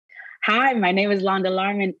Hi, my name is Londa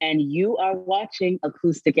Larmond, and you are watching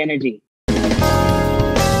Acoustic Energy.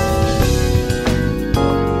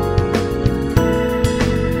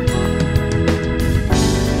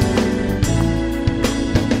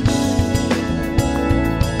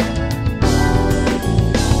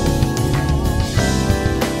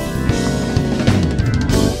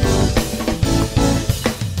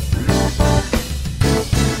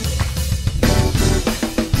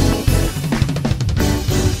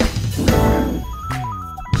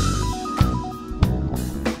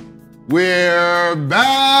 We're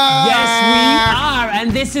back! Yes, we are.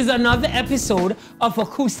 And this is another episode of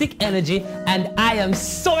Acoustic Energy. And I am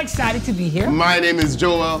so excited to be here. My name is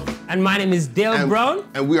Joel. And my name is Dale Brown.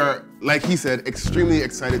 And we are, like he said, extremely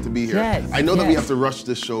excited to be here. Yes, I know that we have to rush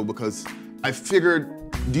this show because I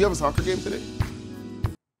figured, do you have a soccer game today?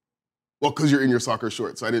 Well, because you're in your soccer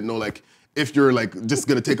shorts. So I didn't know, like, if you're, like, just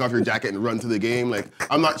going to take off your jacket and run to the game. Like,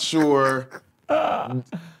 I'm not sure.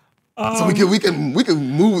 So we can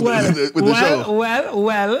move with the show.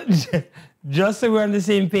 Well, just so we're on the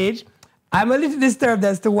same page, I'm a little disturbed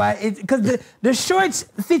as to why because the shorts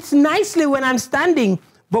fits nicely when I'm standing,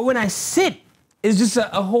 but when I sit, it's just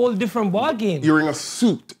a whole different ball game. You're wearing a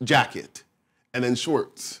suit jacket and then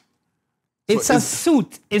shorts. It's a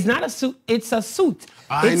suit. It's not a suit. It's a suit.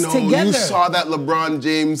 It's know. Together. You saw that LeBron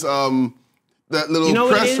James that little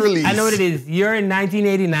press release. I know what it is. You're in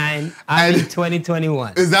 1989. I'm in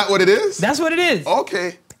 2021. Is that what it is? That's what it is.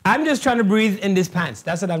 Okay. I'm just trying to breathe in these pants.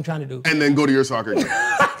 That's what I'm trying to do. And then go to your soccer game.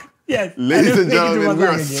 Yes. Ladies and gentlemen, we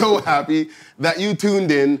are so happy that you tuned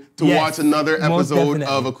in to watch another episode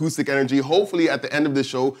of Acoustic Energy. Hopefully at the end of the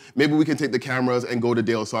show, maybe we can take the cameras and go to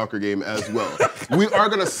Dale's soccer game as well. We are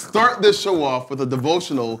going to start this show off with a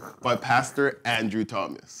devotional by Pastor Andrew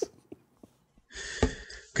Thomas.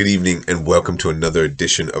 Good evening and welcome to another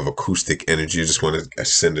edition of Acoustic Energy. I just want to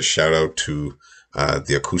send a shout out to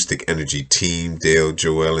the Acoustic Energy team, Dale,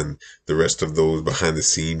 Joel, and the rest of those behind the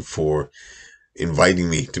scene for inviting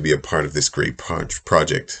me to be a part of this great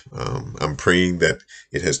project. I'm praying that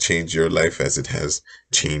it has changed your life as it has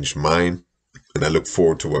changed mine, and I look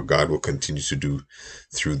forward to what God will continue to do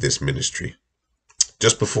through this ministry.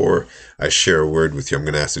 Just before I share a word with you, I'm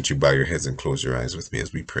going to ask that you bow your heads and close your eyes with me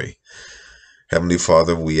as we pray. Heavenly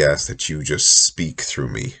Father, we ask that you just speak through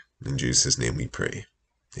me. In Jesus' name we pray.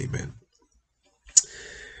 Amen.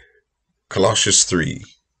 Colossians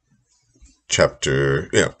chapter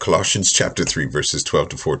 3, verses 12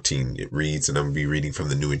 to 14. It reads, and I'm going to be reading from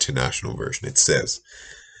the New International Version. It says,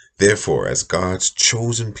 therefore, as God's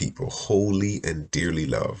chosen people, holy and dearly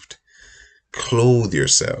loved, clothe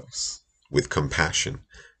yourselves with compassion,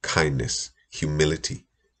 kindness, humility,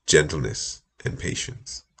 gentleness, and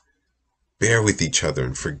patience. Bear with each other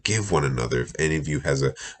and forgive one another if any of you has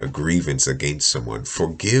a grievance against someone.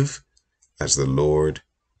 Forgive as the Lord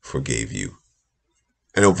forgave you.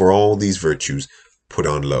 And over all these virtues, put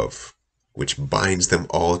on love, which binds them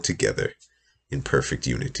all together in perfect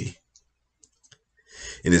unity.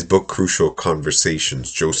 In his book, Crucial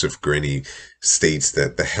Conversations, Joseph Grenny states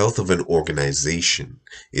that the health of an organization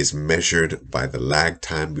is measured by the lag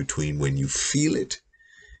time between when you feel it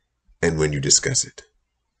and when you discuss it.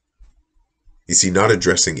 You see, not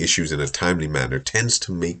addressing issues in a timely manner tends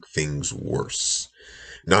to make things worse.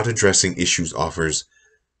 Not addressing issues offers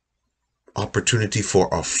opportunity for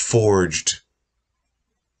a forged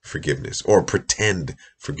forgiveness or pretend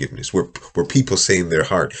forgiveness, where people say in their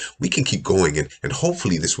heart, we can keep going and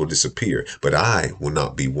hopefully this will disappear, but I will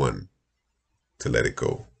not be one to let it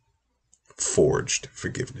go. Forged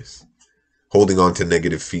forgiveness. Holding on to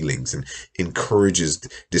negative feelings and encourages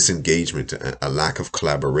disengagement, a lack of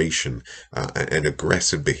collaboration, and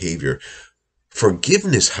aggressive behavior.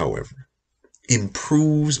 Forgiveness, however,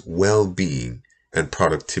 improves well-being and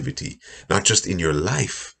productivity, not just in your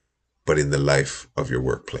life, but in the life of your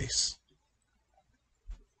workplace.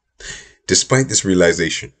 Despite this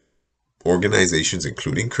realization, organizations,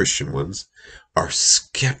 including Christian ones, are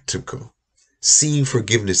skeptical, seeing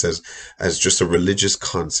forgiveness as just a religious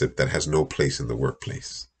concept that has no place in the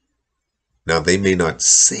workplace. Now, they may not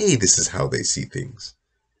say this is how they see things,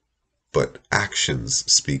 but actions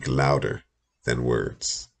speak louder than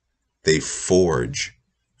words. They forge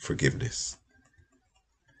forgiveness.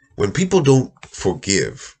 When people don't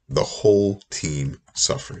forgive, the whole team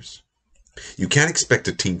suffers. You can't expect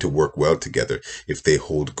a team to work well together if they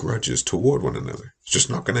hold grudges toward one another. It's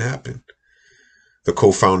just not going to happen. The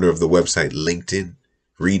co-founder of the website LinkedIn,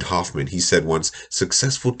 Reid Hoffman, he said once,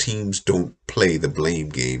 successful teams don't play the blame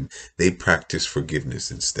game. They practice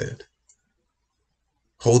forgiveness instead.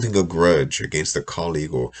 Holding a grudge against a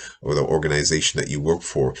colleague or the organization that you work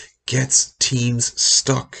for gets teams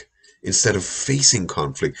stuck Instead of facing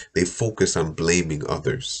conflict, they focus on blaming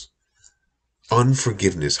others.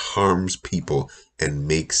 Unforgiveness harms people and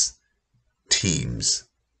makes teams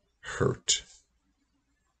hurt.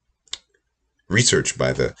 Research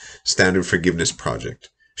by the Standard Forgiveness Project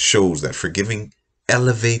shows that forgiving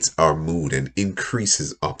elevates our mood and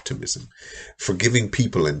increases optimism. Forgiving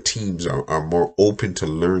people and teams are more open to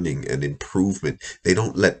learning and improvement. They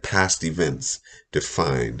don't let past events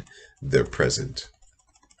define their present.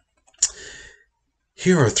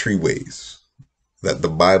 Here are 3 ways that the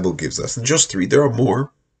Bible gives us, and just 3, there are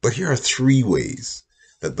more, but here are 3 ways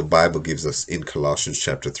that the Bible gives us in Colossians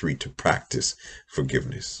chapter 3 to practice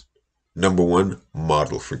forgiveness. Number 1,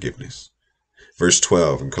 model forgiveness. Verse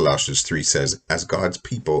 12 in Colossians 3 says, as God's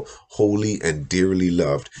people, holy and dearly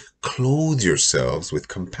loved, clothe yourselves with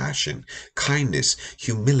compassion, kindness,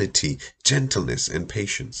 humility, gentleness, and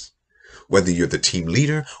patience. Whether you're the team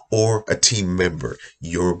leader or a team member,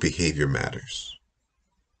 your behavior matters.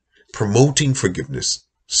 Promoting forgiveness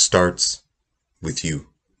starts with you.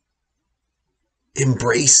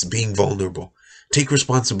 Embrace being vulnerable. Take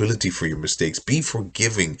responsibility for your mistakes. Be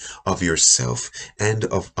forgiving of yourself and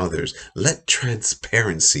of others. Let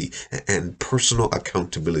transparency and personal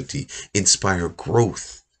accountability inspire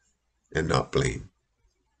growth and not blame.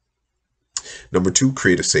 Number 2,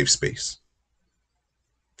 create a safe space.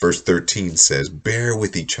 Verse 13 says, bear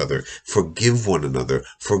with each other, forgive one another,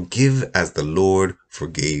 forgive as the Lord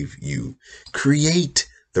forgave you. Create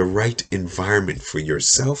the right environment for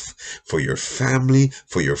yourself, for your family,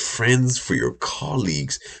 for your friends, for your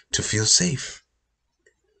colleagues to feel safe.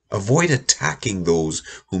 Avoid attacking those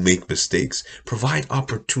who make mistakes. Provide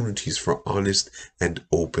opportunities for honest and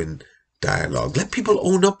open dialogue. Let people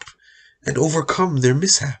own up and overcome their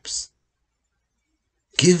mishaps.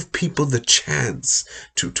 Give people the chance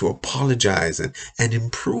to apologize and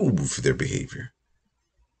improve their behavior.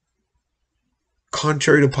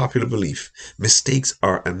 Contrary to popular belief, mistakes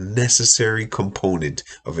are a necessary component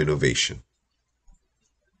of innovation.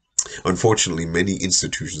 Unfortunately, many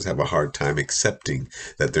institutions have a hard time accepting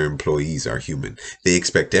that their employees are human. They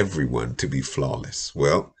expect everyone to be flawless.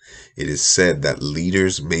 Well, it is said that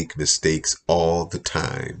leaders make mistakes all the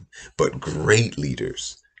time, but great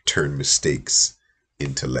leaders turn mistakes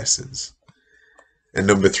into lessons. And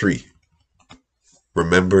number 3,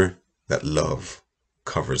 remember that love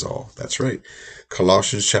covers all. That's right.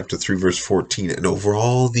 Colossians chapter 3 verse 14, and over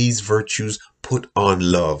all these virtues put on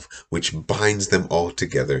love, which binds them all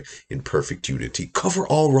together in perfect unity. Cover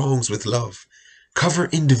all wrongs with love. Cover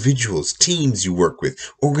individuals, teams you work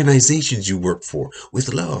with, organizations you work for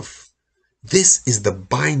with love. This is the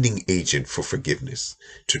binding agent for forgiveness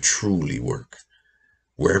to truly work.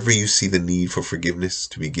 Wherever you see the need for forgiveness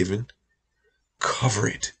to be given, cover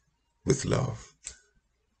it with love.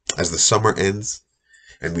 As the summer ends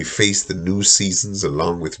and we face the new seasons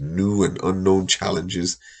along with new and unknown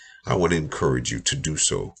challenges, I want to encourage you to do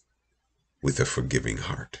so with a forgiving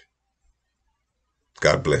heart.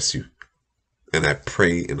 God bless you. And I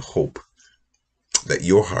pray and hope that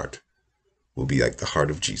your heart will be like the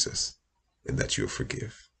heart of Jesus and that you'll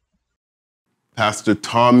forgive. Pastor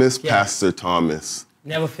Thomas, yes. Pastor Thomas.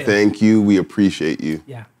 Never fails. Thank you. We appreciate you.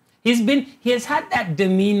 Yeah. He has had that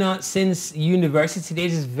demeanor since university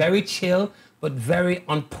days. He's very chill, but very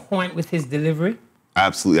on point with his delivery.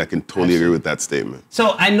 Absolutely. I can totally agree with that statement.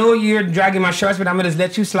 So I know you're dragging my shorts, but I'm going to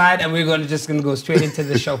let you slide and we're just going to go straight into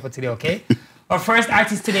the show for today, okay? Our first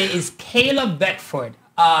artist today is Kailah Beckford,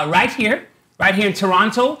 right here in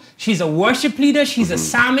Toronto. She's a worship leader. She's a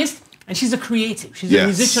psalmist. And she's a creative. She's a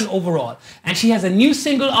musician overall. And she has a new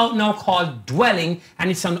single out now called Dwelling, and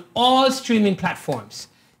it's on all streaming platforms.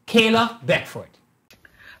 Kailah Beckford.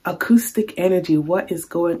 Acoustic energy, what is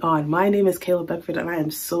going on? My name is Kailah Beckford, and I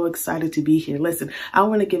am so excited to be here. Listen, I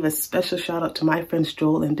want to give a special shout out to my friends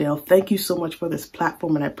Joel and Dale. Thank you so much for this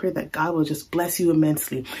platform, and I pray that God will just bless you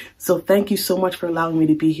immensely. So thank you so much for allowing me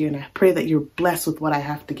to be here, and I pray that you're blessed with what I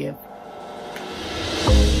have to give.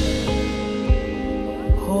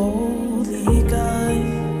 Holy God,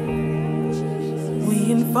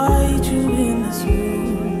 we invite you in this room.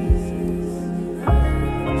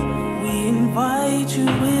 We invite you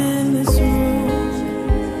in this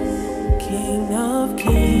room, King of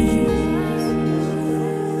Kings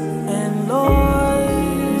and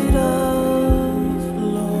Lord of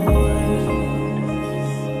Lords.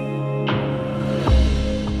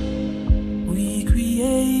 We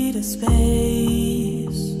create a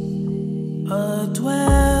space, a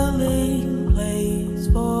dwelling place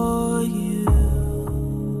for you.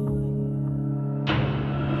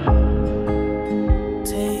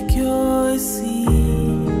 Take your seat,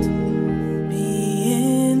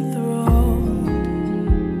 be enthroned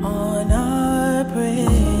on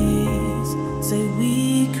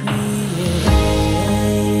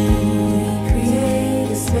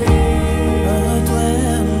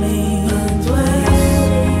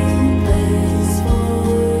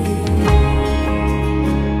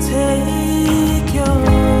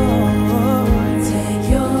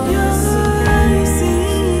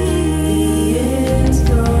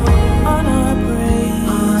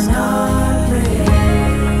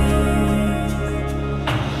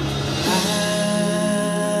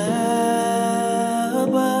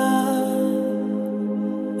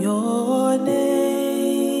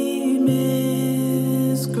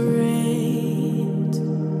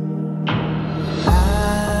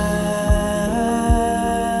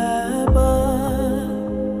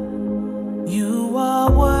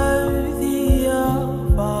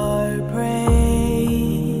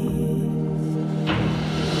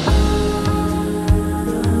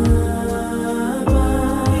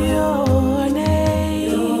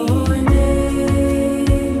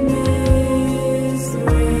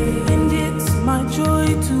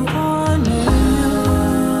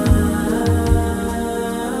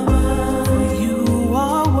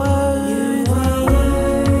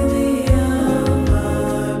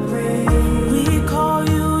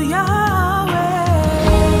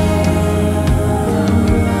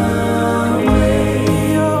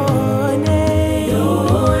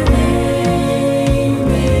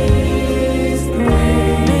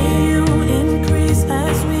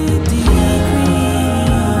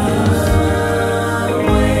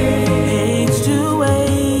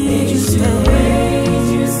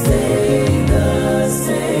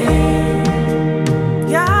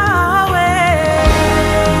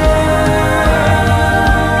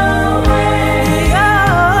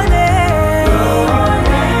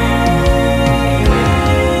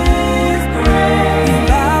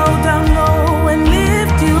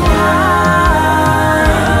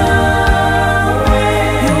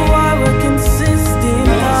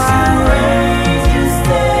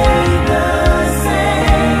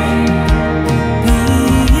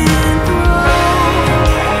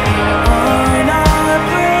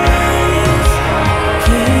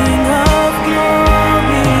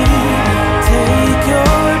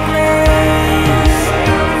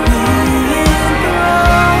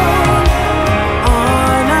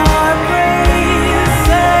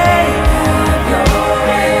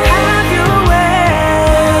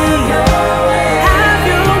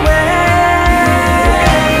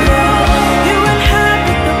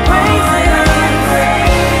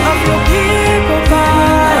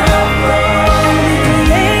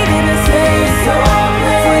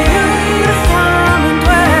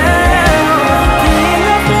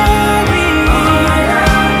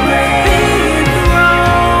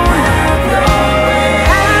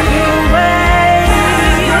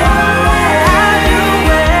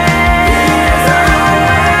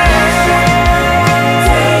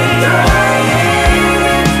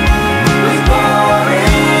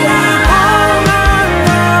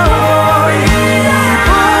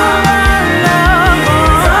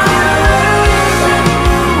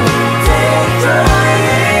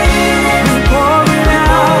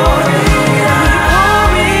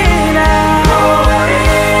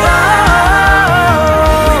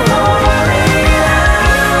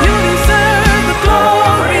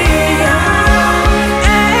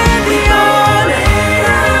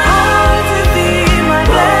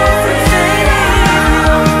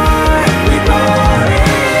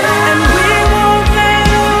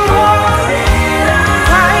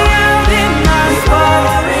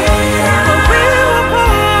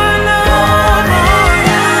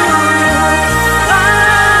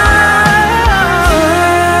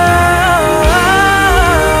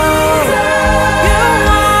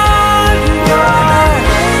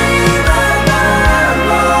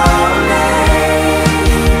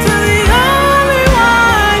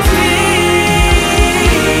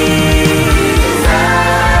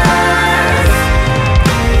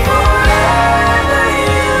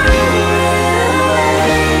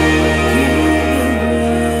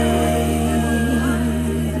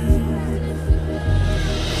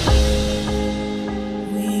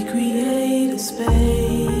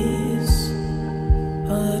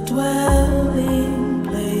a dwelling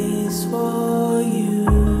place for you.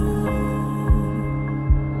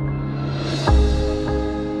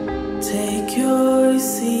 Take your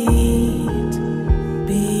seat,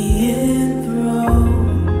 be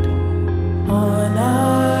enthroned on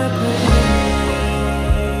our praise.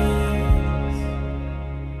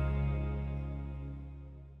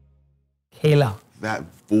 Kailah. That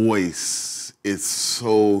voice is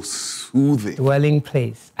so soothing. Dwelling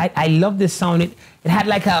place. I love this sound. It had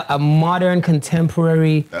like a modern,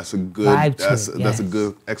 contemporary That's a good. vibe to That's it. that's a Yes.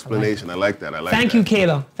 good explanation. I like that. I like Thank that. you,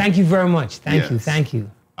 Kailah. Thank you very much. Thank you. Yes. Thank you.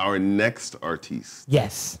 Our next artiste,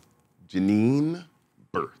 Yes. Jenine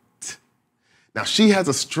Burt. Now, she has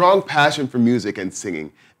a strong passion for music and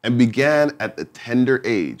singing and began at the tender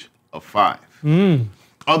age of 5.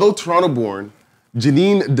 Although Toronto-born,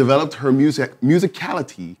 Jenine developed her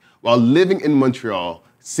musicality while living in Montreal,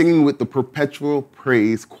 singing with the Perpetual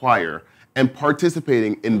Praise Choir and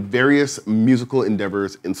participating in various musical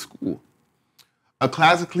endeavors in school. A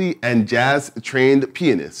classically and jazz-trained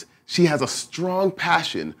pianist, she has a strong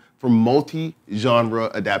passion for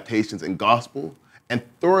multi-genre adaptations in gospel and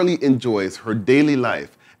thoroughly enjoys her daily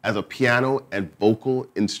life as a piano and vocal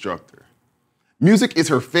instructor. Music is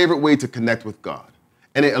her favorite way to connect with God,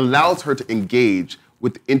 and it allows her to engage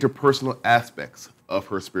with the interpersonal aspects of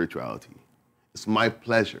her spirituality. It's my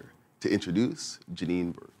pleasure to introduce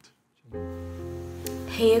Jenine Burt.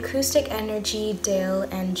 Hey Acoustic Energy, Dale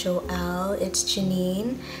and Joelle, it's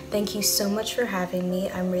Jenine. Thank you so much for having me.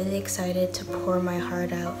 I'm really excited to pour my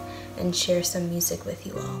heart out and share some music with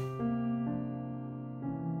you all.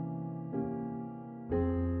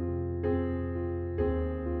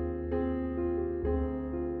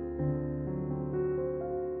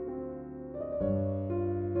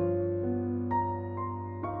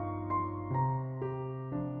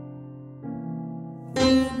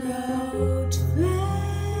 Without faith,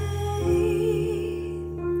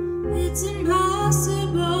 it's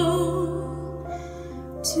impossible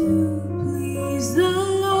to please the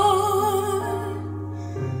Lord,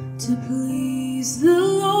 to please the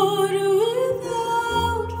Lord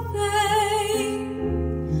without faith.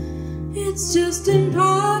 It's just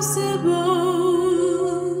impossible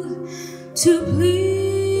to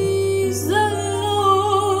please the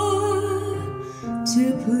Lord,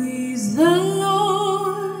 to please the Lord.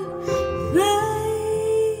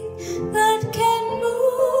 Faith that can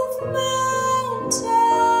move mountains,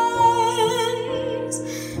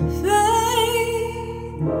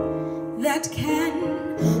 faith that can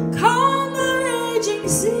calm the raging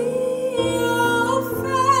sea, oh,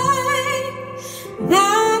 faith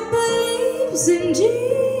that believes in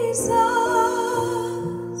Jesus,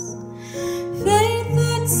 faith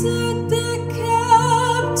that set the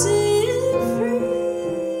captive free,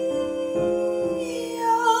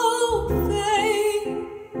 oh, faith.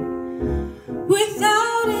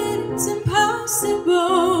 Without it, it's impossible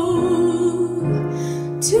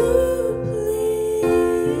to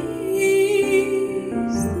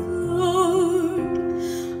please the Lord.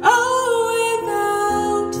 Oh,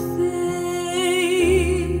 without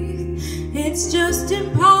faith, it's just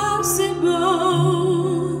impossible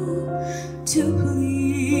to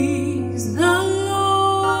please the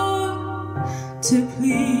Lord, to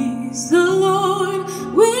please the Lord.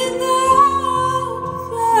 Without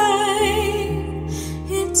faith,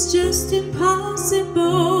 it's just impossible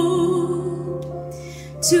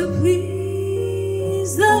to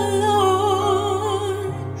please the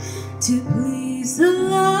Lord, to please the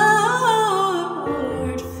Lord.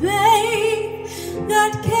 Faith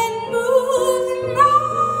that can move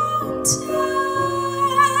mountains,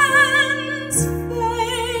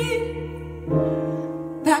 faith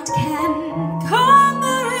that can calm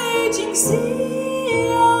the raging sea,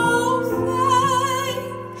 oh, faith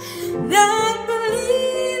that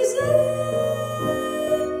believes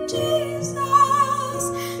in Jesus,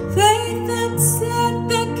 faith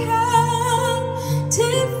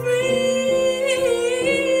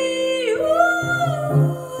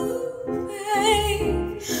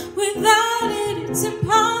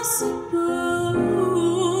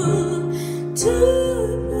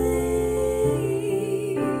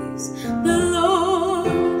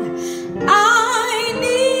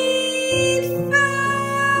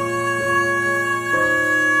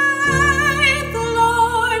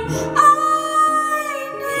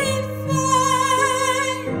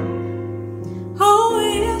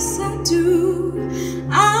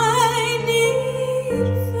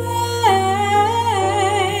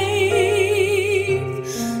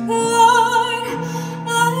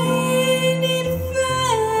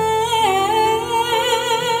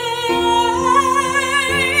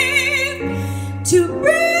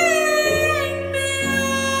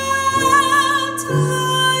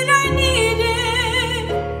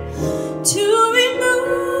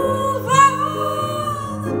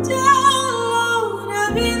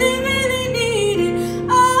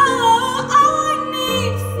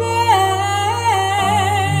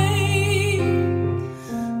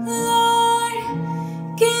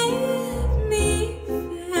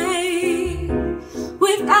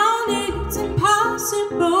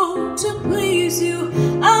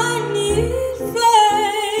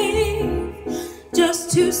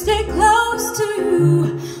just to stay close to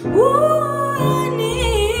you. Ooh, I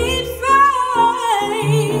need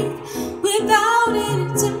faith. Without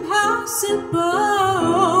it, it's impossible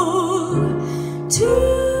to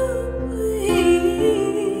please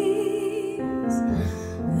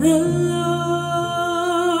the Lord.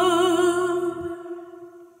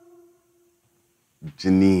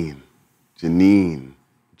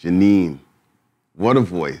 Jenine. What a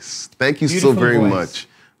voice. Thank you Beautiful so very voice. much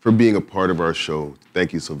for being a part of our show.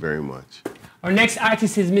 Thank you so very much. Our next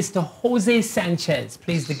artist is Mr. Jose Sanchez.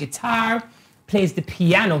 Plays the guitar, plays the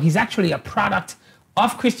piano. He's actually a product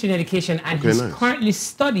of Christian education, and he's nice. currently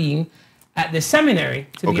studying at the seminary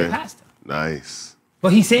to be a pastor. Nice.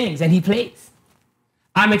 But he sings and he plays.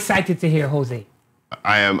 I'm excited to hear Jose.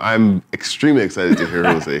 I'm extremely excited to hear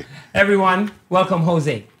Jose. Everyone, welcome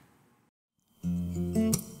Jose.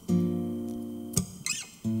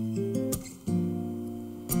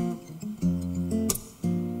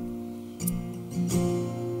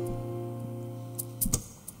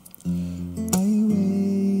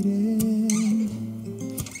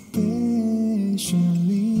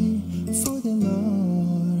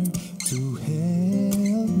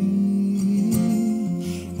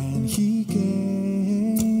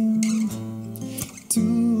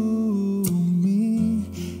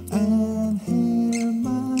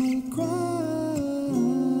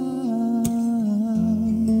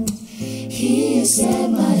 Set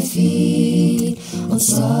my feet on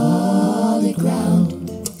solid ground.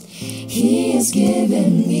 He has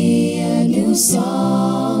given me a new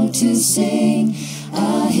song to sing,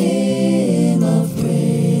 a hymn of praise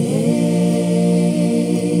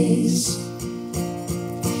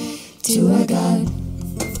to our God.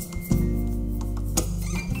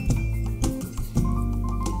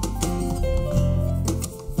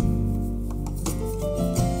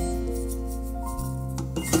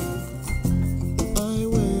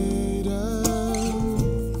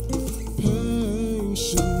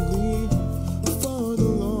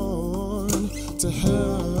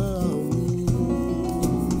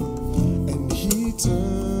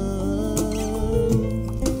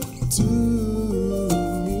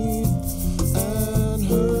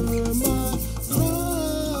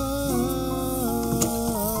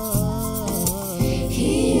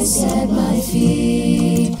 Set my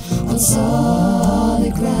feet on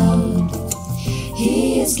solid ground.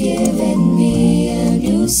 He has given me a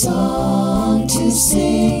new song to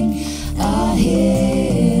sing, a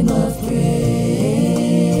hymn of praise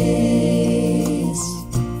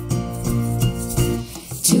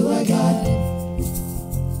to our God.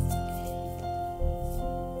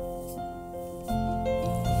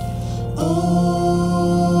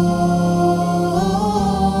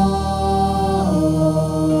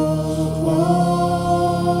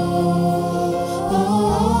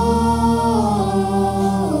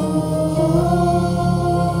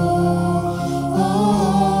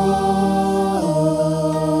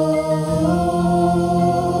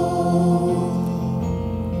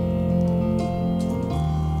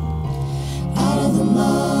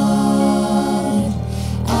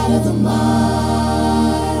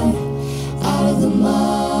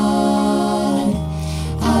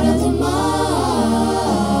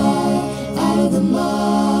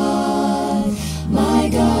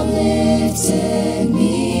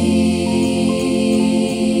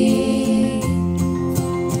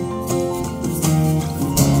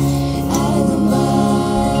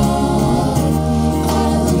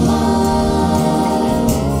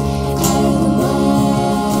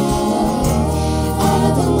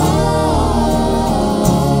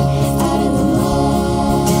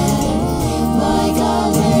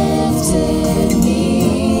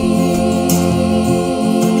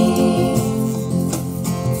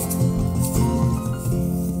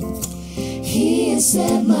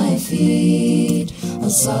 Set my feet on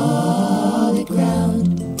solid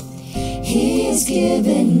ground. He has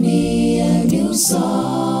given me a new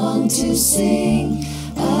song to sing,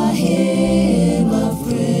 a hymn of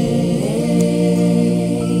praise,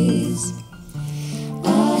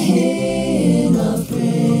 a hymn of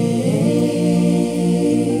praise,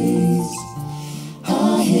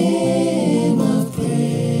 a hymn of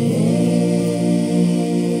praise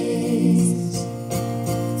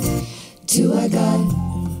to our God.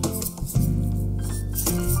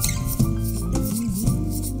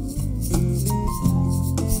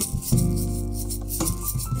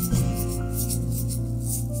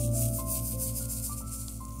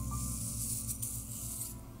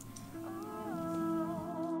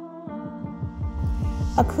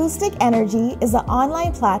 Acoustic Energy is an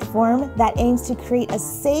online platform that aims to create a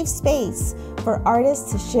safe space for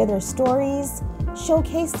artists to share their stories,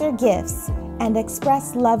 showcase their gifts, and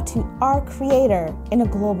express love to our Creator in a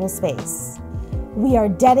global space. We are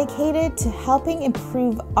dedicated to helping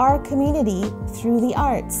improve our community through the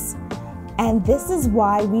arts. And this is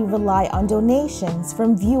why we rely on donations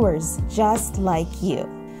from viewers just like you.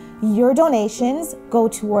 Your donations go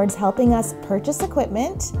towards helping us purchase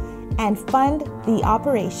equipment and fund the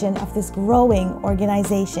operation of this growing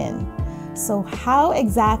organization. So how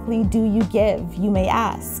exactly do you give, you may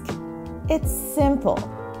ask? It's simple.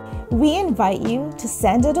 We invite you to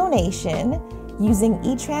send a donation using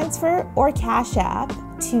e-transfer or Cash App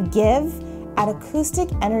to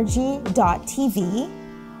give@acousticenergy.tv,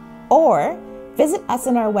 or visit us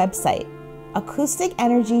on our website,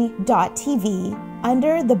 acousticenergy.tv,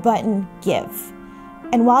 under the button Give.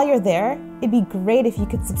 And while you're there, it'd be great if you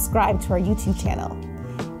could subscribe to our YouTube channel.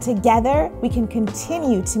 Together, we can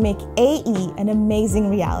continue to make AE an amazing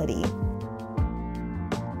reality.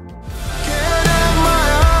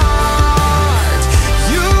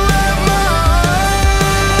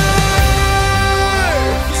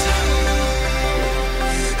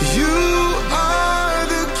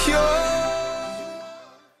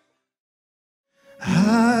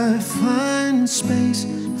 Space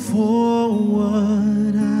for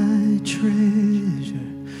what I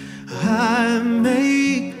treasure. I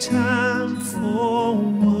make time for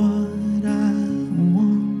what I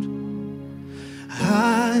want.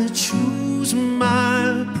 I choose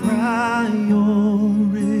my priorities.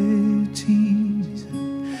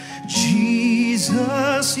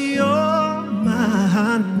 Jesus, you're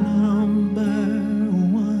my number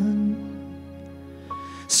one.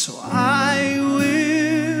 So I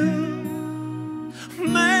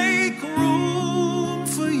make room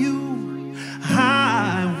for you.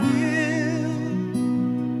 I will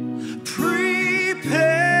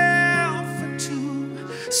prepare for two,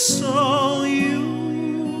 so you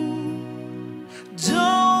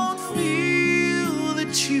don't feel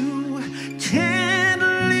that you can't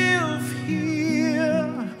live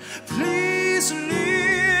here. Please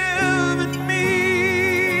live in me.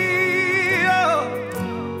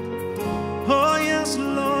 Oh yes,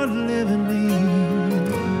 Lord, live in me.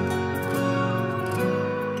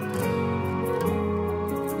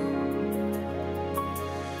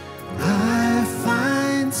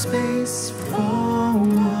 Space for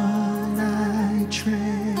what I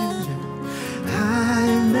treasure.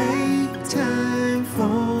 I make time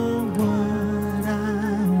for what I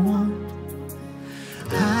want.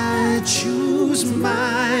 I choose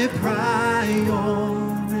my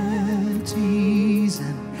priorities,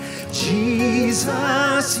 and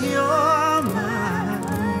Jesus, you're my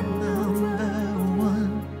number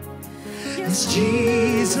one. Yes,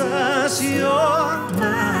 Jesus, you're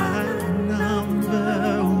my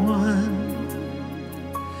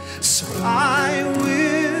I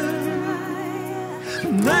will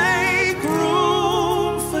make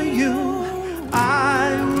room for you.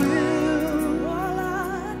 I will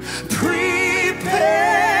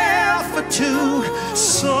prepare for two,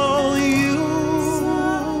 so you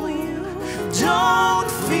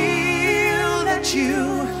don't feel that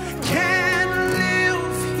you can't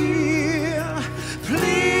live here.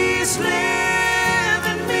 Please live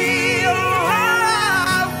in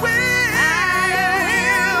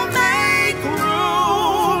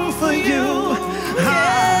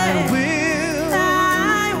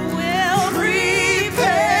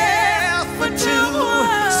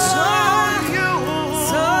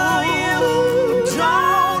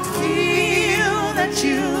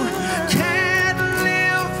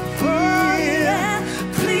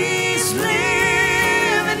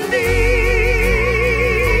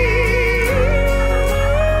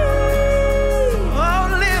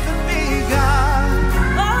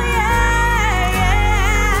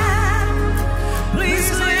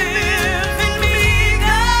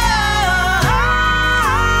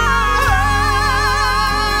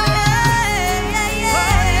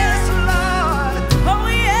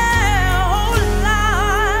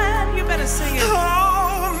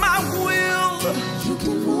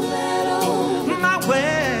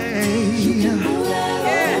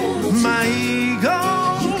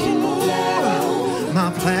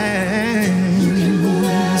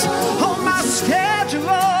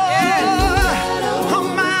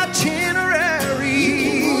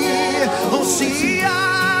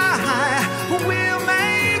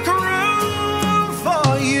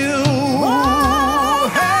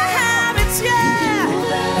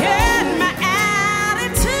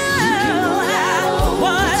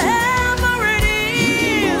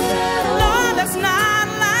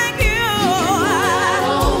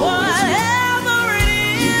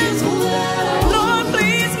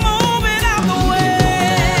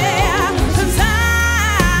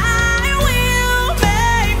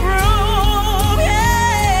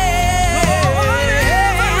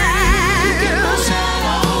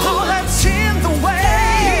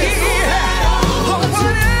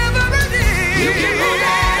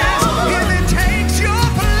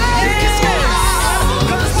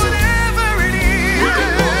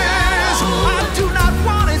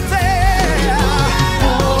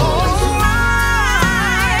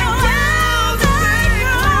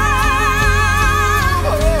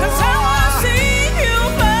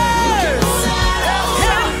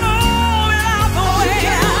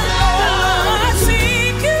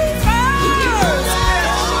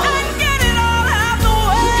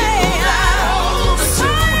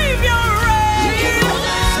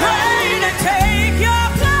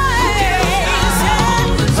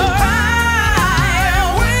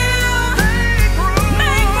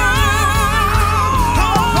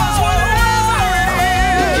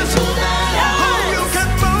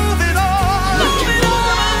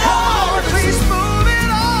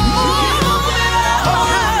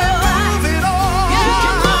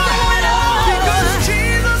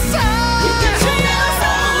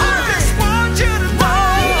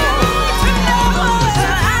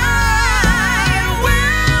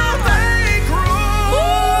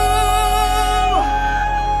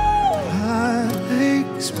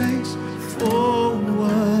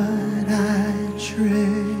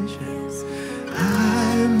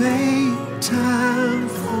time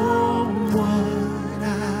for what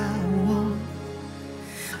I want.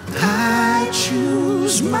 I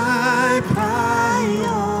choose my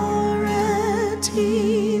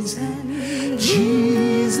priorities, and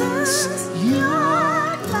Jesus,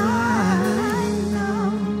 you're my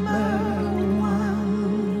number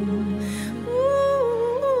one.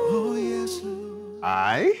 Oh, yes, Lord.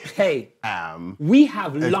 I Hey, am we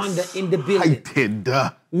have Londa in the building. excited.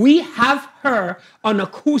 We have her on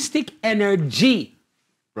acoustic energy.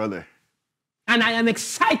 Brother, And I am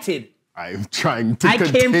excited. I'm trying to I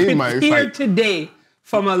came contain my prepared excitement. today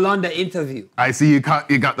from a Londa interview. I see you got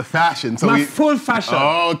the fashion. So My full fashion.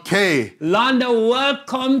 Okay. Londa,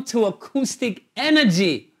 welcome to Acoustic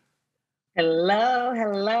Energy. Hello,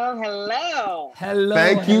 hello, hello. Hello.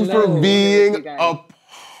 Thank you hello. for being you guys. a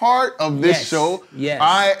part of this Yes, show. yes.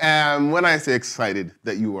 I am, when I say excited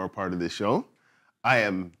that you are a part of this show, I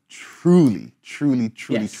am truly Yes,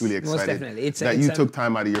 most excited definitely. that you took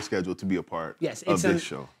time out of your schedule to be a part of this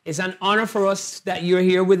show. It's an honor for us that you're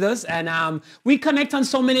here with us, and we connect on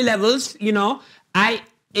so many levels. You know,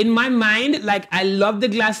 in my mind, like I love the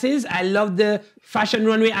glasses, I love the fashion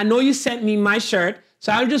runway. I know you sent me my shirt,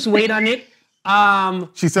 so I'll just wait on it.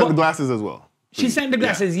 She sent the glasses as well. She sent the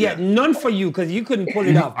glasses, Yeah. None for you because you couldn't pull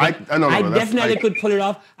it off. I definitely could pull it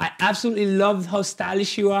off. I absolutely love how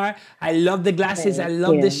stylish you are. I love the glasses. I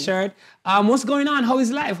love the shirt. What's going on? How is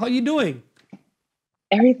life? How are you doing?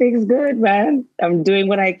 Everything's good, man. I'm doing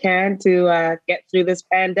what I can to get through this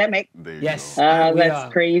pandemic. Yes.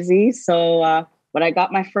 That's crazy. So when I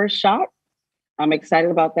got my first shot, I'm excited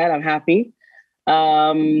about that. I'm happy.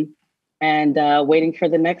 And waiting for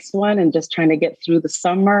the next one and just trying to get through the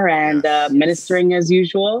summer and ministering as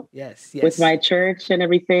usual with my church and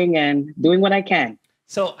everything and doing what I can.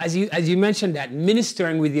 So as you mentioned that,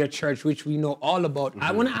 ministering with your church, which we know all about,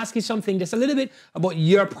 I want to ask you something just a little bit about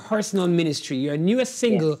your personal ministry, your newest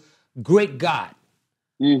single, Great God.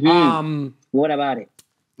 What about it?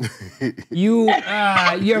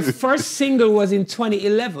 Your first single was in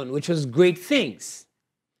 2011, which was Great Things.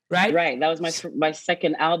 Right? Right. That was my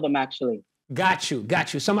second album, actually. Got you.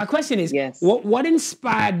 So my question is, what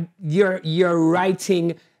inspired your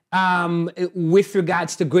writing with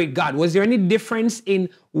regards to Great God? Was there any difference in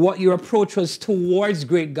what your approach was towards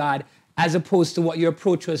Great God as opposed to what your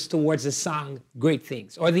approach was towards the song Great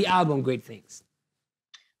Things or the album Great Things?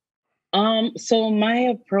 So my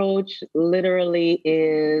approach literally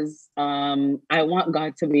is I want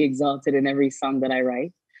God to be exalted in every song that I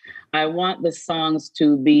write. I want the songs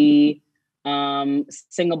to be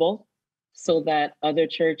singable so that other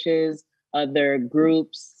churches, other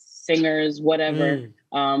groups, singers, whatever,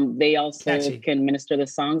 they also can minister the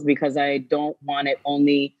songs because I don't want it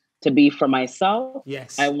only to be for myself.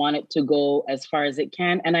 Yes. I want it to go as far as it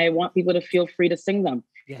can, and I want people to feel free to sing them.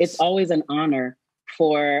 Yes. It's always an honor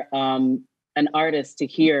for an artist to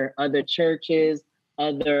hear other churches,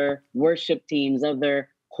 other worship teams, other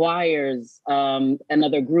choirs, and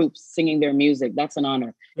other groups singing their music. That's an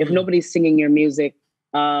honor. If nobody's singing your music,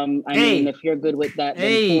 I mean, if you're good with that,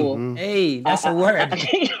 then cool. Hey, that's a word.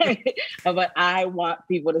 But I want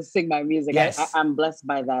people to sing my music. Yes. I'm blessed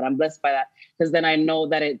by that. I'm blessed by that because then I know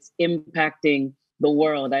that it's impacting the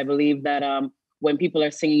world. I believe that when people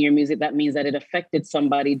are singing your music, that means that it affected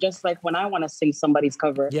somebody. Just like when I want to sing somebody's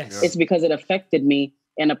cover, it's because it affected me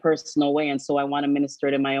in a personal way. And so I want to minister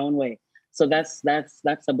it in my own way. So that's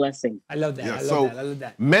a blessing. I love that. Yeah, I love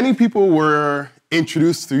that. Many people were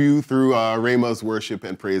introduced to you through Rhema's Worship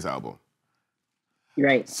and Praise album.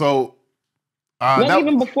 Right. So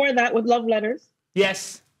even before that with Love Letters.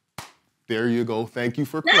 Yes. There you go. Thank you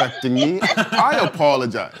for correcting me. I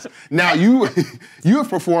apologize. Now you have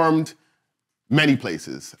performed many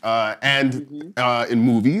places and in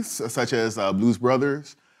movies such as Blues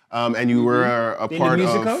Brothers, and you were a part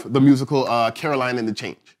of the musical Caroline and the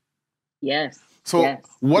Change. Yes. So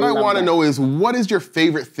what I want to know is, what is your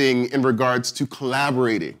favorite thing in regards to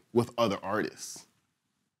collaborating with other artists?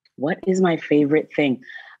 What is my favorite thing?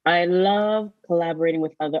 I love collaborating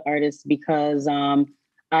with other artists because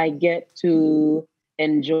I get to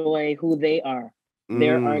enjoy who they are,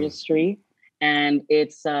 their artistry, and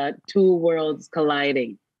it's two worlds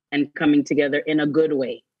colliding and coming together in a good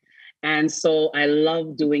way. And so I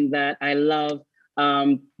love doing that. I love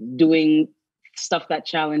doing stuff that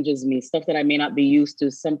challenges me, stuff that I may not be used to,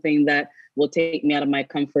 something that will take me out of my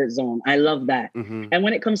comfort zone. I love that. And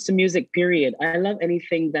when it comes to music, period, I love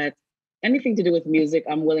anything to do with music,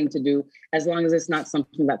 I'm willing to do, as long as it's not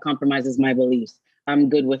something that compromises my beliefs. I'm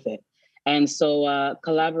good with it. And so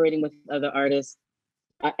collaborating with other artists,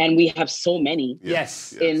 and we have so many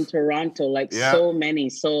Yes. in Toronto, like so many.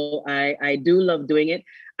 So I do love doing it.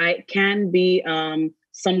 I can be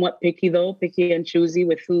somewhat picky though, picky and choosy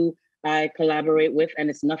with who I collaborate with, and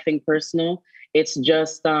it's nothing personal. It's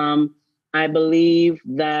just I believe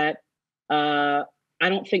that I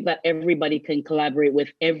don't think that everybody can collaborate with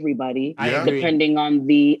everybody, depending on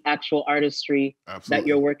the actual artistry that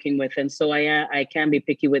you're working with. And so I can be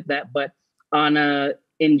picky with that, but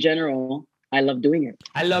in general, I love doing it.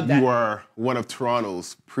 I love that. You are one of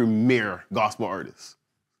Toronto's premier gospel artists.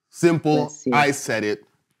 Simple. I said it.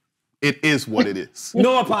 It is what it is.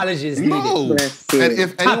 No apologies needed. No. And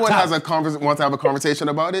if anyone has wants to have a conversation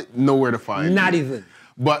about it, nowhere to find. Not even.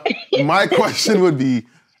 But my question would be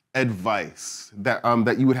advice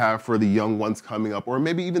that you would have for the young ones coming up, or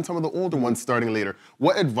maybe even some of the older ones starting later.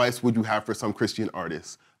 What advice would you have for some Christian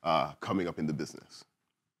artists coming up in the business?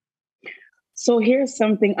 So here's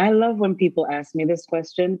something. I love when people ask me this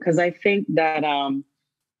question, because I think that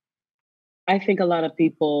I think a lot of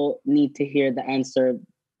people need to hear the answer,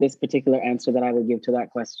 this particular answer that I would give to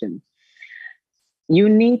that question. You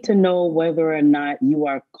need to know whether or not you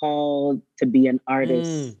are called to be an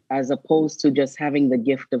artist as opposed to just having the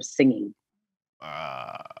gift of singing.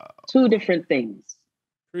 Two different things.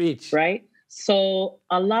 Preach. Right? So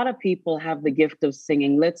a lot of people have the gift of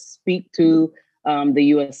singing. Let's speak to the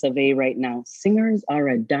US of A right now. Singers are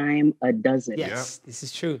a dime a dozen. Yes, this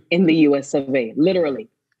is true. In the US of A, literally.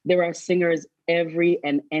 There are singers every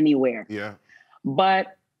and anywhere. Yeah.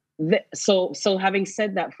 But so having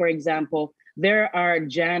said that, for example, there are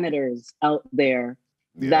janitors out there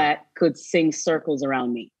that could sing circles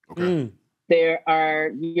around me. Okay. There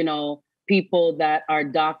are, people that are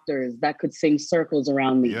doctors that could sing circles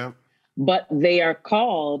around me. Yeah. But they are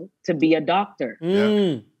called to be a doctor.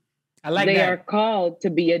 I like they that. are called to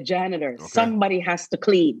be a janitor. Okay. Somebody has to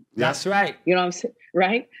clean. That's right. You know what I'm saying?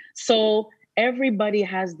 Right? So everybody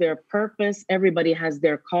has their purpose. Everybody has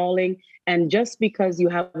their calling. And just because you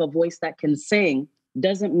have a voice that can sing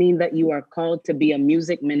doesn't mean that you are called to be a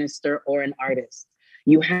music minister or an artist.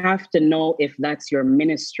 You have to know if that's your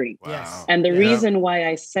ministry. Wow. Yes. And the reason why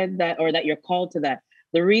I said that, or that you're called to that,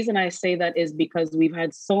 the reason I say that is because we've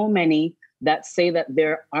had so many that say that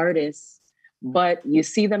they're artists, but you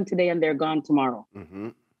see them today and they're gone tomorrow.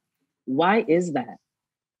 Why is that?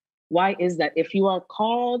 Why is that? If you are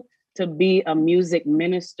called to be a music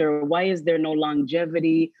minister, why is there no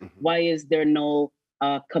longevity? Why is there no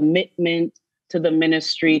commitment to the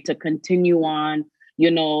ministry to continue on?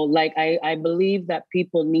 I believe that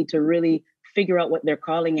people need to really figure out what their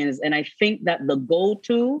calling is. And I think that the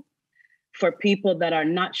go-to for people that are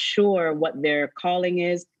not sure what their calling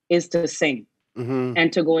is to sing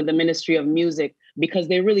and to go in the ministry of music, because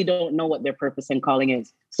they really don't know what their purpose and calling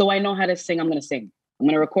is. So I know how to sing, I'm going to sing. I'm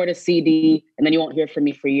going to record a CD, and then you won't hear from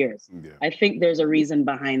me for years. Yeah. I think there's a reason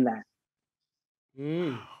behind that.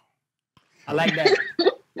 I like that.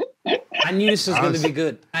 I knew this was going to be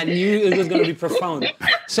good. I knew it was going to be profound.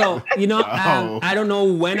 So, I don't know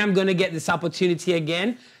when I'm going to get this opportunity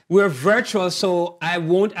again. We're virtual, so I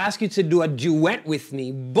won't ask you to do a duet with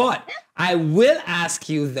me, but I will ask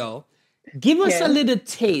you, though, give us a little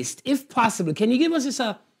taste, if possible. Can you give us just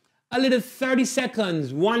a little 30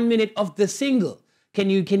 seconds, 1 minute of the single? Can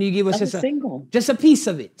you give us just a piece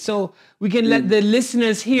of it, so we can let the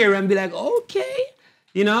listeners hear and be like, okay,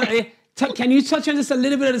 can you touch on just a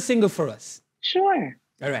little bit of the single for us? Sure.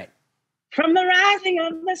 All right. From the rising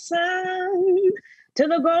of the sun to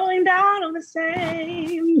the going down of the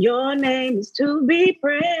same, your name is to be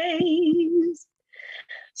praised.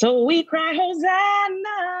 So we cry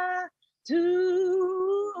Hosanna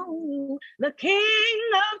to the King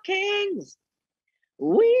of Kings.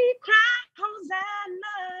 We cry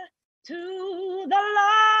Hosanna to the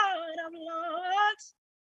Lord of Lords,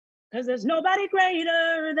 because there's nobody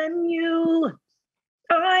greater than you.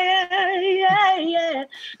 Oh, yeah.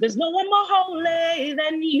 There's no one more holy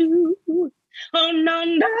than you. Oh, no.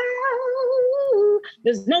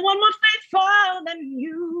 There's no one more faithful than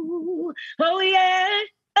you. Oh, yeah.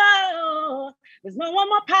 Oh, there's no one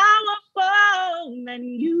more powerful than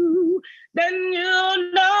you.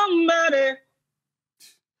 Nobody.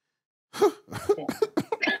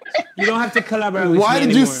 You don't have to collaborate with me Why did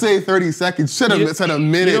anymore. you say 30 seconds? Should have said a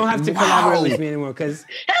minute. You don't have to collaborate with me anymore, because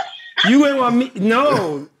you wouldn't want me.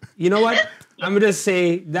 No. You know what? I'm going to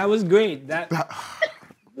say that was great.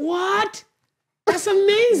 What? That's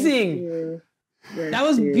amazing. That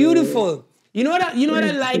was beautiful. You know what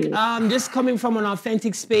I like? Just coming from an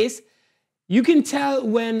authentic space, you can tell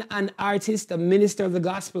when an artist, a minister of the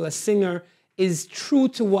gospel, a singer is true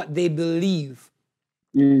to what they believe.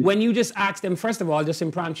 when you just ask them, first of all, just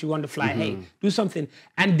impromptu on the fly, hey, do something,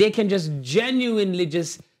 and they can just genuinely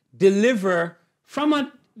just deliver from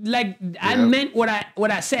a, like, I meant what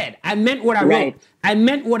I said. I meant what I wrote. I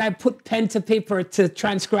meant what I put pen to paper to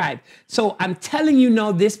transcribe. So I'm telling you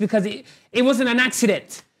now this because it wasn't an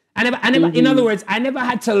accident. I never, in other words, I never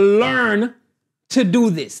had to learn to do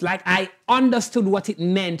this. Like, I understood what it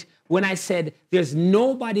meant when I said, there's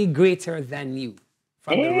nobody greater than you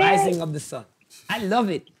from the rising of the sun. I love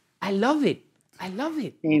it. I love it. I love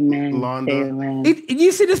it. Amen. Londa. Amen.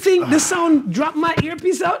 You see the thing, the sound, drop my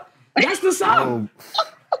earpiece out? That's the sound.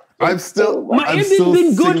 I'm still My singing earbud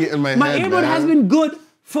been good. it in my My head, earbud has been good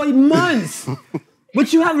for months.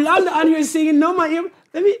 But you have Londa on here singing, no, my earbud.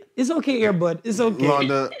 It's okay, earbud. It's okay.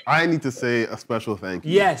 Londa, I need to say a special thank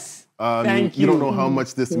you. Yes. Thank you. You don't know how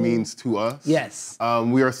much this means to us. Yes.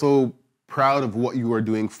 We are so proud of what you are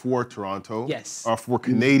doing for Toronto. Yes. For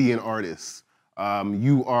Canadian artists.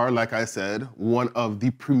 You are, like I said, one of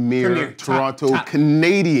the premier Toronto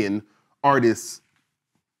Canadian artists,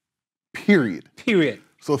 period. Period.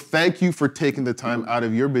 So thank you for taking the time out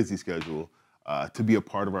of your busy schedule to be a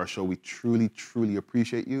part of our show. We truly, truly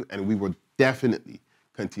appreciate you, and we will definitely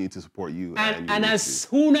continue to support you. And as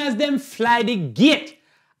soon as them fly the gate,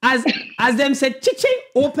 as them said, ching,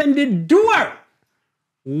 open the door.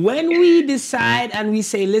 When we decide and we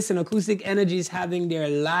say, listen, Acoustic Energy is having their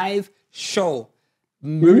live show,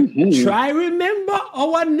 try remember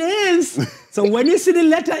our names. So when you see the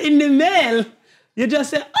letter in the mail, you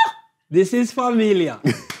just say, oh, this is familiar.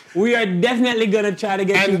 We are definitely going to try to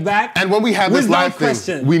get you back. And when we have this live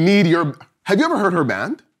thing, we need your... Have you ever heard her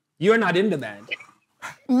band? You're not in the band.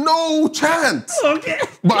 No chance. Okay.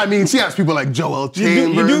 But I mean, she has people like Joel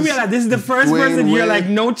Chambers. You do realize this is the first person you're like,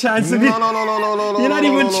 no chance. No. You're not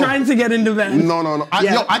even trying to get in the band. No.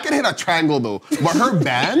 I can hit a triangle though. But her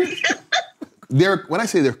band, when I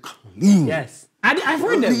say they're clean. Yes. I've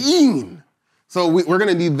heard them. Clean. So we're going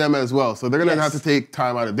to need them as well. So they're going to have to take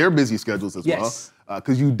time out of their busy schedules as well.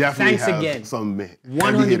 Because you definitely have some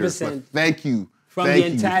 100%. Thank you. From the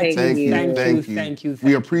entire team. Thank you.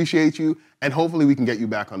 We appreciate you. And hopefully we can get you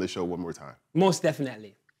back on the show one more time. Most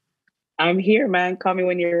definitely. I'm here, man. Call me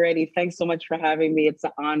when you're ready. Thanks so much for having me. It's an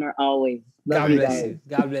honor always. God bless you.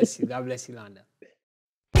 God bless you. God bless you, Londa.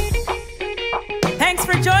 Thanks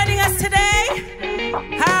for joining us today.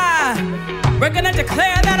 We're going to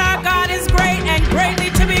declare that our God is great and greatly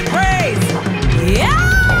to be praised.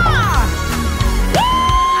 Yeah!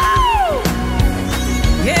 Woo!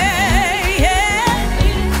 Yeah.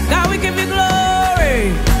 God, we give you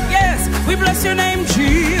glory. Yes, we bless your name,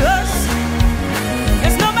 Jesus.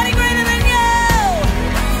 There's nobody greater than you.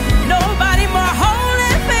 Nobody more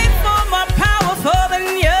holy, faithful, more powerful than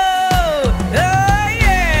you. Oh,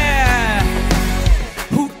 yeah.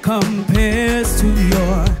 Who compares to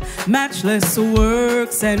your matchless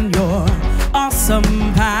works and your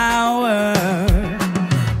awesome power?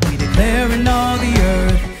 We declare in all the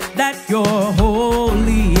earth that you're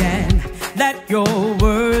holy and that you're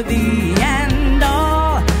worthy, and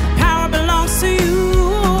all power belongs to you.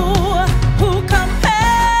 Who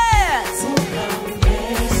compares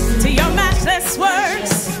to your matchless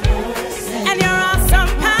works and your awesome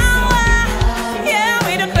power? Yeah,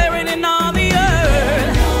 we declare it in all the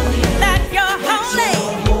earth that you're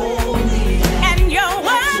holy and you're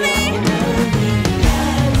worthy.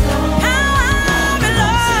 Power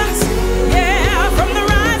belongs, yeah, from the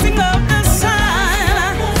rising of the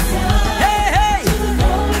sun, hey,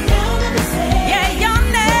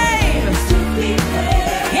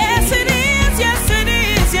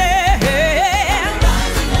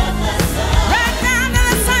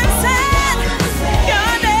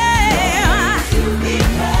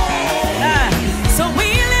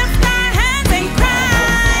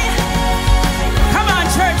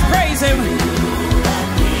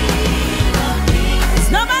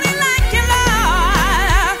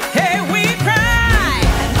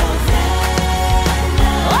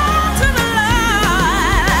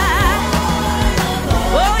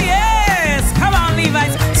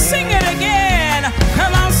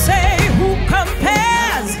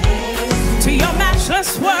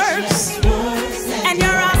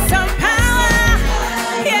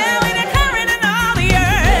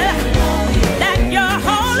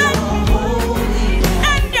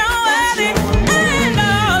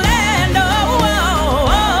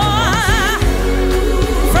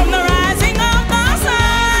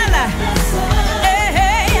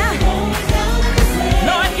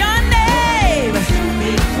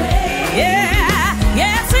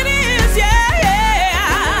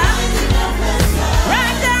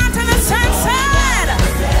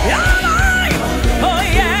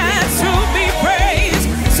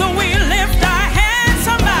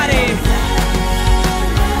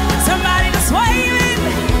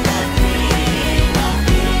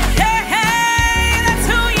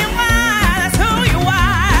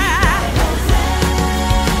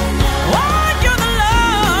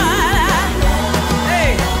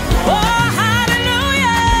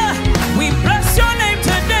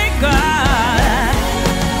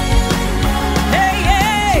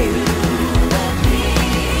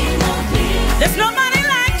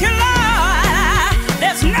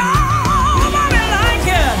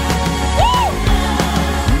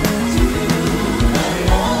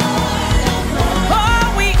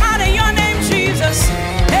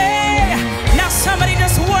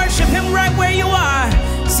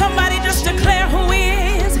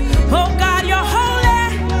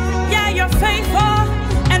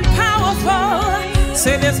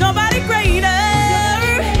 nobody greater.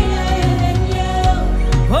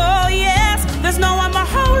 Oh yes, there's no one more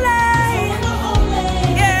holy.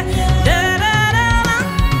 Yeah. Da, da, da,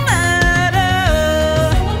 da, da.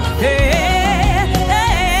 Hey,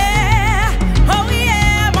 hey. Oh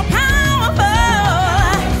yeah, more powerful.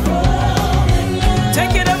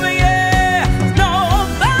 Take it over, yeah.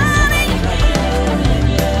 Nobody.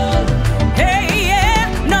 Hey, yeah.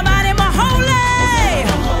 Nobody more holy.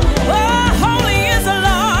 Oh, holy is the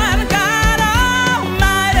Lord God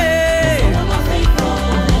Almighty.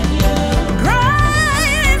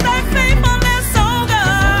 Great is thy faithfulness, oh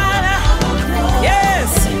God. Yes.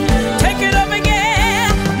 Take it up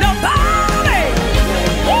again. Nobody.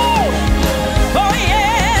 Woo. Oh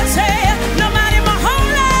yes. Hey, nobody more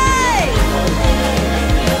holy.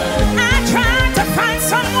 I tried to find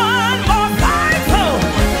someone more faithful.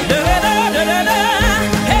 Da, da, da, da, da, da.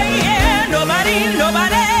 Hey, yeah. Nobody,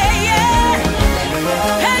 yeah.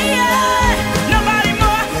 Hey, yeah. Nobody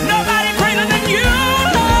more, nobody greater than you,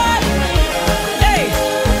 Lord. Hey,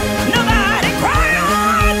 nobody greater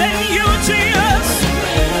than you, Jesus.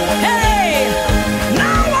 Hey, no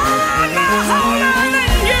one more holy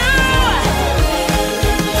than you.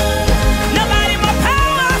 Nobody more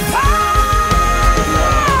powerful.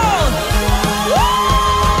 Woo!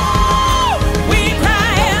 We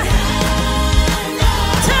cry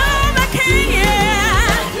to the King, yeah.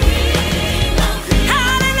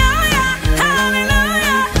 Hallelujah,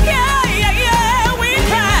 hallelujah, yeah, yeah, yeah. We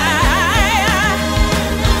cry,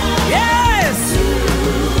 yes,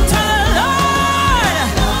 to the Lord.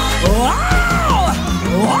 Wow,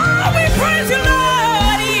 wow, we praise you,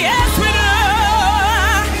 Lord. Yes, we do.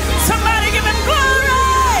 Somebody give him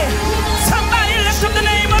glory. Somebody lift up the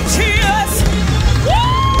name of Jesus.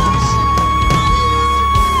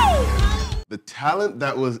 Woo! The talent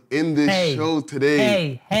that was in this Hey, show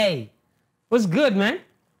today, Hey. What's good, man?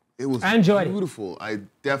 it was I enjoyed it. beautiful. I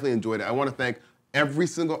definitely enjoyed it. I want to thank every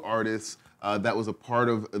single artist that was a part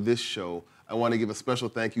of this show. I want to give a special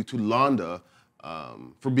thank you to Londa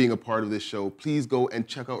for being a part of this show. Please go and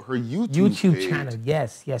check out her YouTube page. channel.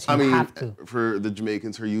 Yes, you I mean, have to. for the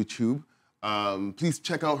Jamaicans, her YouTube. Please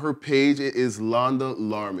check out her page. It is Londa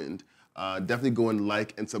Larmond. Definitely go and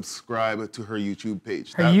like and subscribe to her YouTube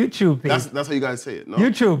page. Her YouTube page. That's how you guys say it, no?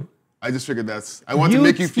 YouTube. I just figured I want to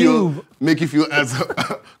make you feel as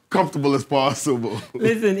comfortable as possible.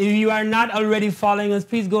 Listen, if you are not already following us,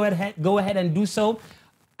 please go ahead and do so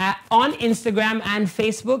on Instagram and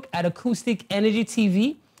Facebook at Acoustic Energy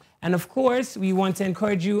TV. And of course, we want to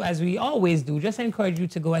encourage you, as we always do, just encourage you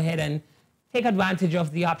to go ahead and take advantage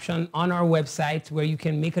of the option on our website where you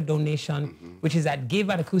can make a donation, which is at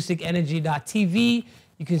give@acousticenergy.tv.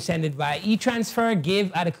 You can send it via e-transfer,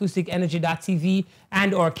 give@acousticenergy.tv,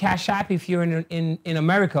 and or Cash App if you're in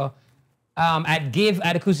America, at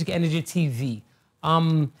give@acousticenergy.tv.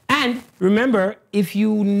 And remember, if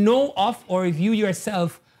you know of or if you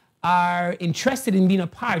yourself are interested in being a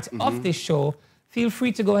part of this show, feel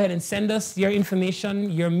free to go ahead and send us your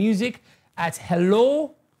information, your music at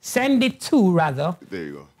send it to There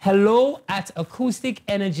you go.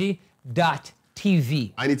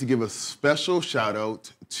 hello@acousticenergy.tv. I need to give a special shout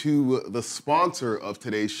out to the sponsor of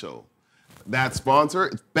today's show. That sponsor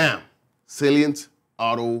is BAM, Salient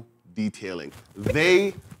Auto Detailing.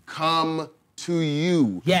 They come to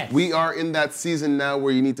you. Yes. We are in that season now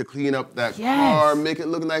where you need to clean up that Yes. car, make it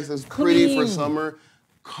look nice and pretty for Clean. summer.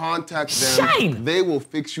 Contact them. Shine. They will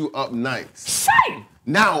fix you up nice. Shine!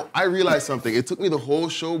 Now, I realized something. It took me the whole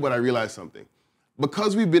show, but I realized something.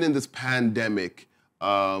 Because we've been in this pandemic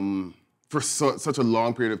for such a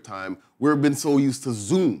long period of time, we've been so used to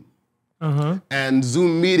Zoom and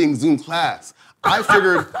Zoom meeting, Zoom class. I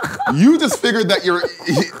figured, you just figured that it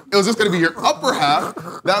was just gonna be your upper half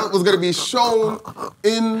that was gonna be shown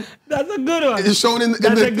in. That's a good one. It's shown in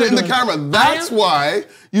That's the camera. That's why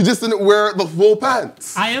you just didn't wear the full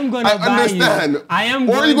pants. I am going to buy understand. you. I am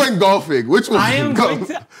or are you going going golfing? Which one? I am going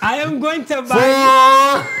to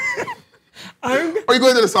buy Are you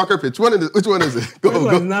going to the soccer pitch? Which one is it? Go.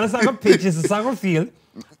 It's not a soccer pitch, it's a soccer field.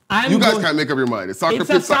 You guys can't make up your mind. It's soccer It's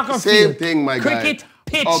pitch, a soccer same field. thing, my guy. Cricket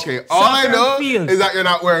pitch. Okay, all I soccer know field. is that you're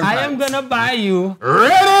not wearing pants. I am going to buy you.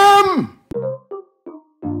 Rhythm!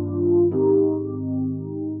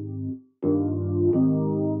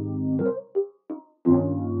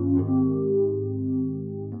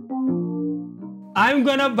 I'm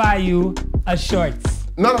going to buy you a shorts.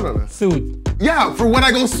 No. Suit. Yeah, for when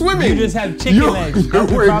I go swimming. You just have chicken legs. You're That's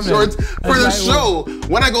the wearing problem. shorts for the show.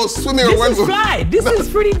 When I go swimming or This is fly. This is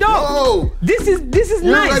pretty dope. No. This is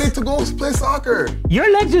You're nice. ready to go play soccer.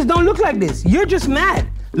 Your legs just don't look like this. You're just mad.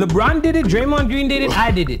 LeBron did it, Draymond Green did it, I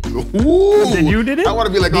did it. Ooh, Did you did it? I want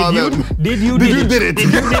to be like all them. Did you did it? Did it?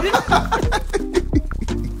 Did you did it?